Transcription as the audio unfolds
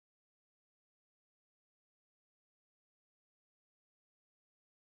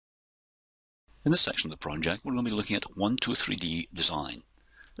In this section of the project, we're going to be looking at 123D design.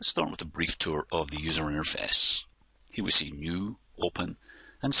 Let's start with a brief tour of the user interface. Here we see New, Open,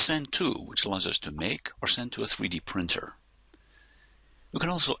 and Send To, which allows us to make or send to a 3D printer. We can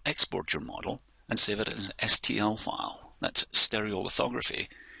also export your model and save it as an STL file. That's stereolithography,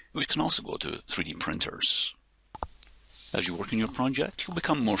 which can also go to 3D printers. As you work in your project, you'll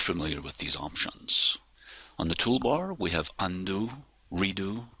become more familiar with these options. On the toolbar, we have Undo,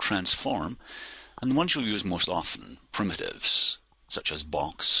 Redo, Transform, and the ones you'll use most often, primitives, such as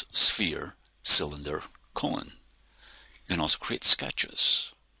box, sphere, cylinder, cone. You can also create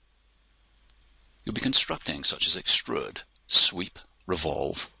sketches. You'll be constructing such as extrude, sweep,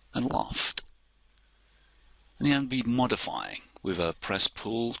 revolve, and loft. And then be modifying. We have a press,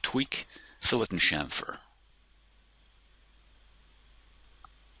 pull, tweak, fillet, and chamfer.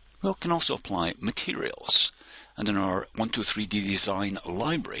 We can also apply materials. And in our 123D design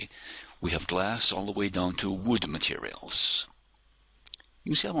library, we have glass all the way down to wood materials.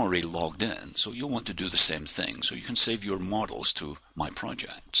 You can see I'm already logged in, so you'll want to do the same thing, so you can save your models to My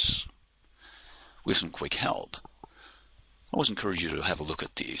Projects. We have some quick help. I always encourage you to have a look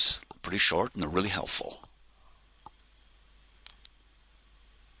at these. Pretty short and they're really helpful.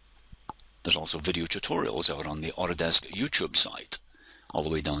 There's also video tutorials out on the Autodesk YouTube site, all the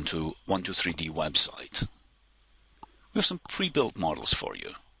way down to 123D website. We have some pre-built models for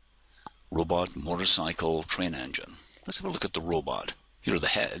you. Robot, motorcycle, train engine. Let's have a look at the robot. Here are the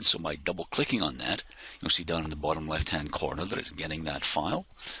heads, so by double-clicking on that, you'll see down in the bottom left-hand corner that it's getting that file,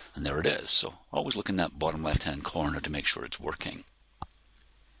 and there it is. So always look in that bottom left-hand corner to make sure it's working.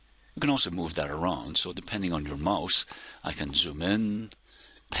 You can also move that around, so depending on your mouse, I can zoom in,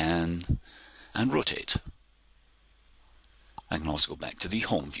 pan, and rotate. I can also go back to the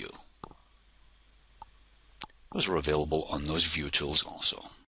home view. Those are available on those view tools also.